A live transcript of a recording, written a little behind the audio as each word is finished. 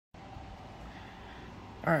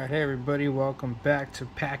Alright, hey everybody, welcome back to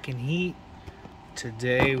Packing Heat.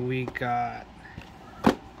 Today we got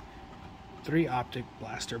 3 Optic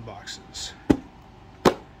blaster boxes.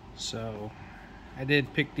 So, I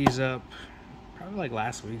did pick these up probably like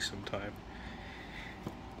last week sometime.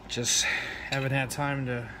 Just haven't had time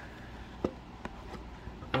to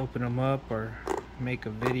open them up or make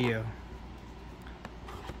a video.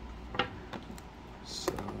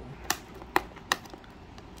 So,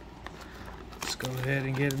 let's go ahead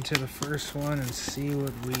and get into the first one and see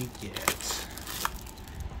what we get.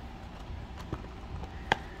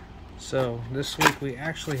 So this week we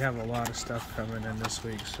actually have a lot of stuff coming in this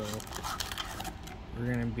week, so we're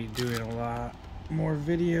going to be doing a lot more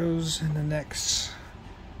videos in the next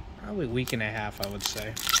probably week and a half, I would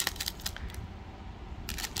say.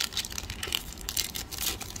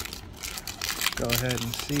 Go ahead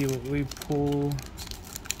and see what we pull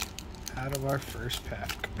out of our first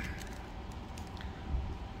pack.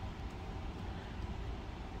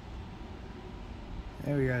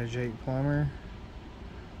 There we got a Jake Plummer,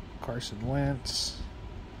 Carson Wentz,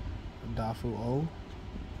 Dafu O,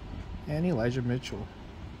 and Elijah Mitchell,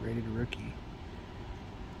 rated rookie.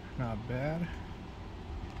 Not bad.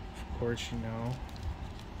 Of course, you know,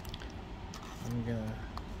 I'm gonna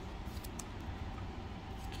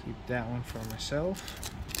keep that one for myself.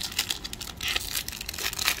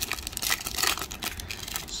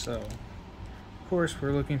 So, of course,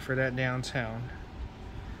 we're looking for that downtown.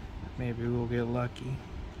 Maybe we'll get lucky.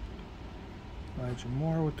 Elijah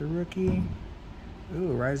Moore with the rookie.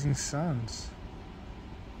 Ooh, Rising Suns.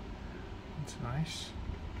 That's nice.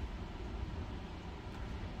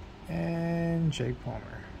 And Jake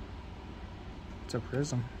Palmer. It's a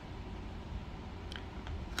prism.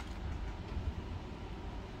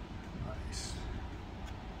 Nice.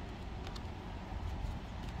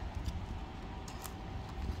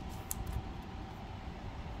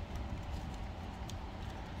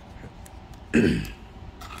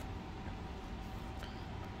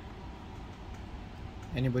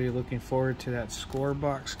 Anybody looking forward to that score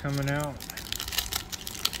box coming out?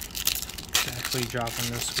 It's actually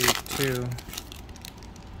dropping this week too.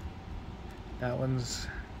 That one's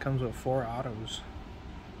comes with 4 autos.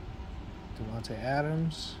 Devontae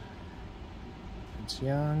Adams, Vince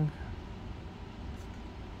Young,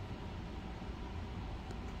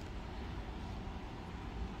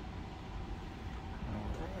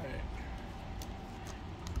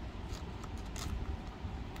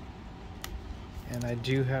 and I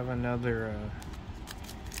do have another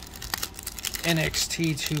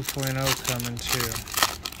NXT 2.0 coming too.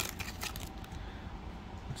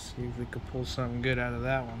 Let's see if we could pull something good out of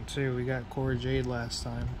that one too. We got Corey Jade last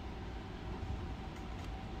time.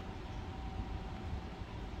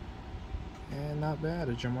 And not bad,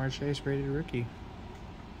 a Jamar Chase rated rookie.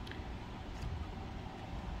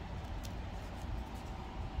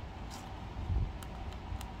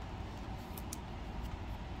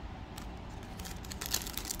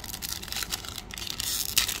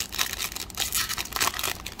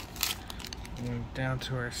 Down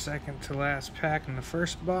to our second to last pack in the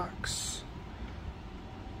first box.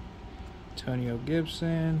 Antonio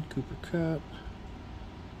Gibson, Cooper Kupp,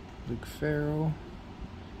 Luke Farrell,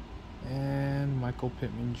 and Michael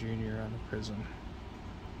Pittman Jr. on the prism.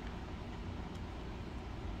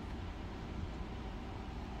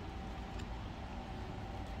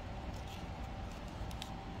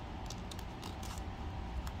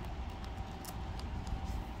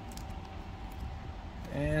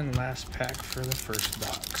 And last pack for the first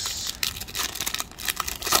box.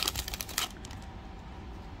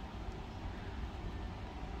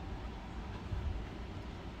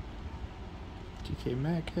 DK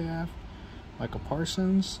Metcalf, Michael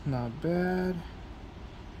Parsons, not bad.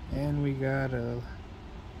 And we got a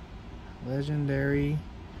legendary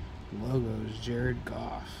logos, Jared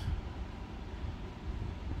Goff.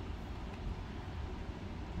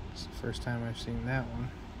 It's the first time I've seen that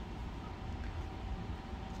one.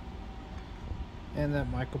 And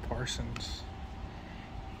that Michael Parsons.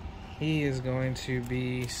 He is going to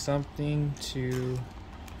be something to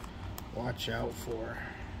watch out for.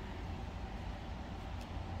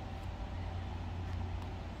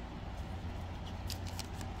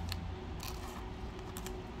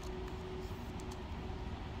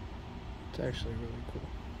 It's actually really cool.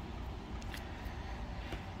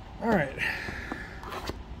 Alright.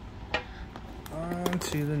 On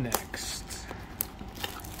to the next.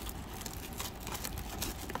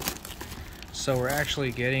 So we're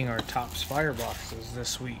actually getting our Topps Fire boxes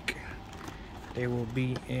this week. They will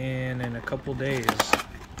be in a couple days.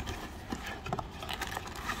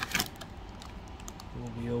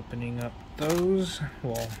 We'll be opening up those.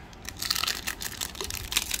 Well,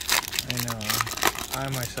 I know. I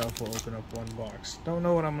myself will open up one box. Don't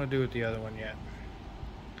know what I'm going to do with the other one yet.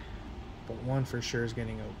 But one for sure is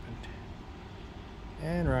getting opened.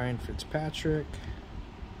 And Ryan Fitzpatrick.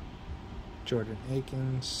 Jordan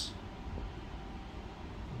Akins.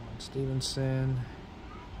 Juan Stevenson.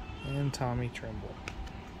 And Tommy Tremble.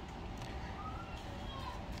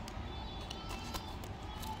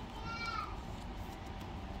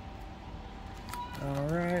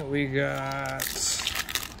 Alright, we got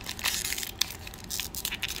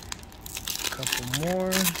a couple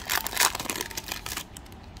more.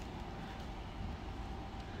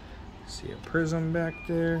 See a prism back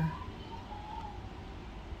there.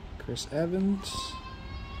 Chris Evans.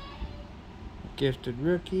 Gifted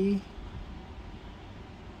rookie.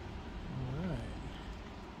 Alright.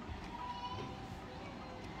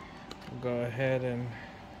 We'll go ahead and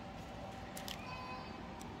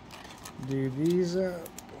do these up,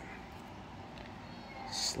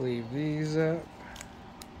 sleeve these up,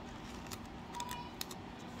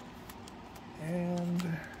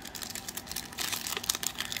 and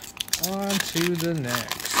on to the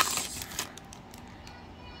next.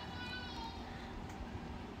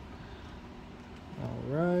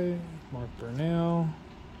 Alright, Mark Burnell,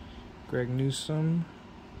 Greg Newsome,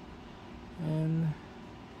 and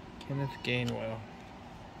Kenneth Gainwell.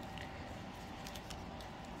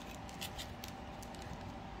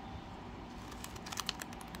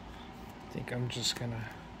 I think I'm just gonna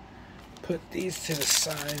put these to the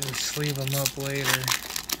side and sleeve them up later.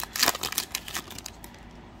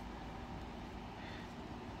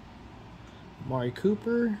 Amari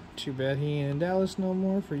Cooper, too bad he ain't in Dallas no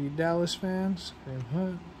more for you Dallas fans.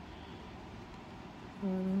 Graham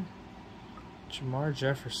Hunt. Jamar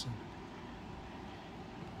Jefferson.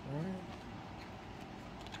 All right.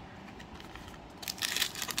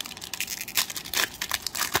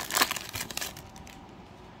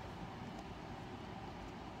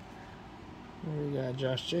 We got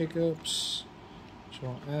Josh Jacobs,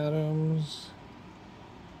 Joel Adams,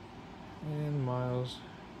 and Miles.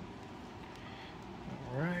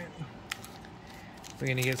 Alright. We're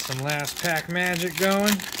going to get some last pack magic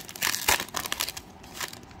going. Alright.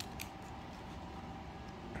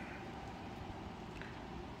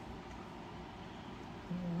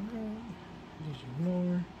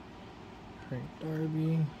 Moore, Frank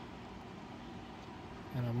Darby,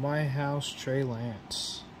 and a My House Trey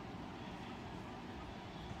Lance.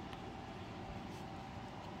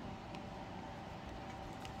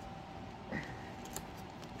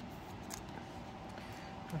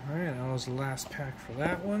 Alright, that was the last pack for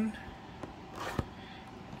that one.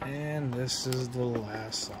 And this is the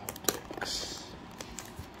last Optics.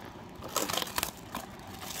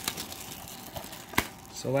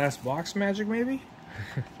 So last box magic maybe?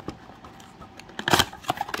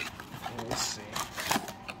 Let's see.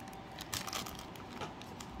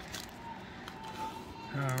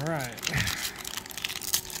 Alright.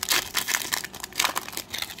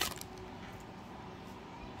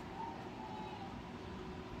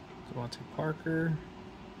 Devontae Parker,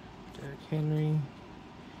 Derrick Henry,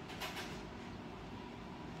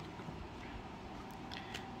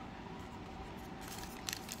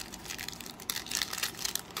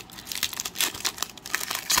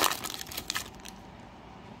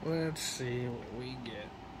 let's see what we get.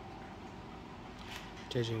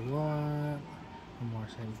 JJ Watt, Amar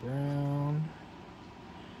St. Brown,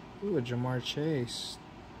 ooh, a Jamar Chase,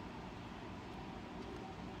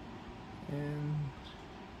 and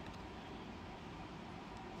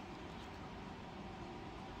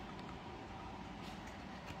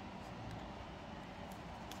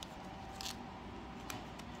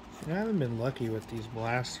I haven't been lucky with these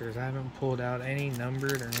blasters. I haven't pulled out any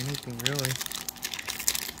numbered or anything really.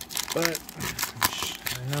 But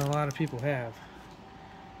I know a lot of people have.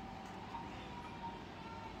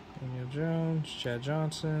 Daniel Jones, Chad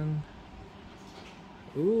Johnson.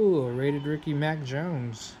 Ooh, a rated rookie Mac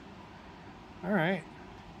Jones. Alright.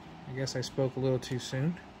 I guess I spoke a little too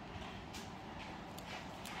soon.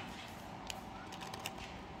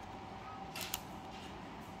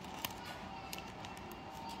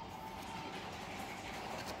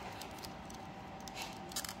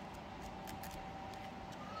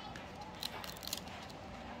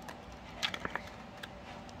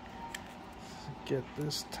 Get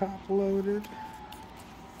this top loaded.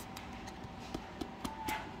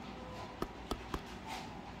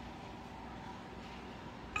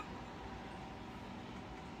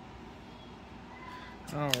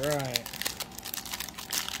 All right.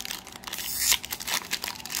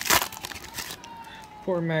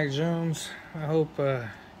 Poor Mac Jones. I hope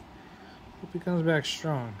he comes back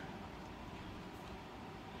strong.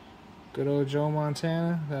 Good old Joe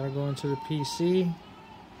Montana. That'll go into the PC.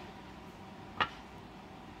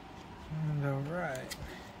 And alright.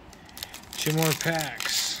 2 more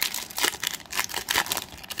packs.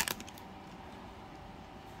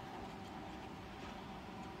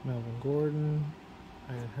 Melvin Gordon.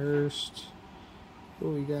 Ryan Hurst. Oh,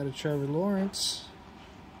 we got a Trevor Lawrence.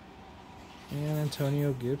 And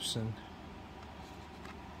Antonio Gibson.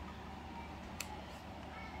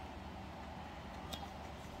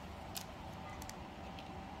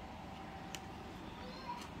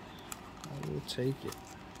 I will take it.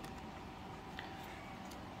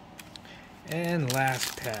 And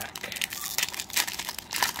last pack.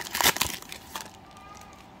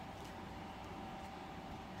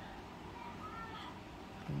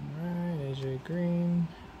 Alright, AJ Green,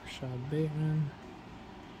 Rashad Bateman,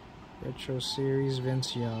 Retro Series,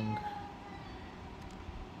 Vince Young.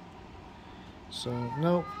 So,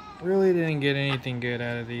 nope, really didn't get anything good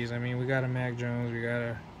out of these. I mean, we got a Mac Jones, we got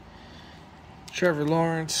a Trevor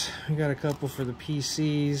Lawrence, we got a couple for the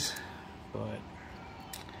PCs, but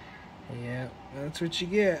yeah, that's what you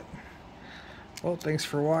get. Well, thanks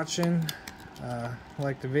for watching.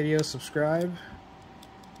 Like the video, subscribe,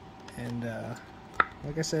 and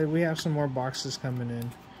like I said, we have some more boxes coming in.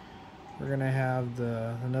 We're gonna have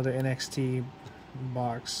another NXT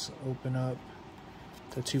box open up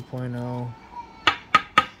to 2.0.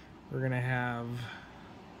 We're gonna have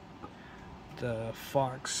the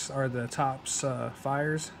Fox or the Topps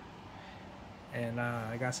Fires, and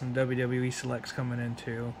I got some WWE Selects coming in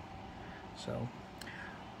too. So,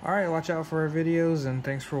 alright, watch out for our videos, and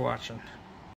thanks for watching.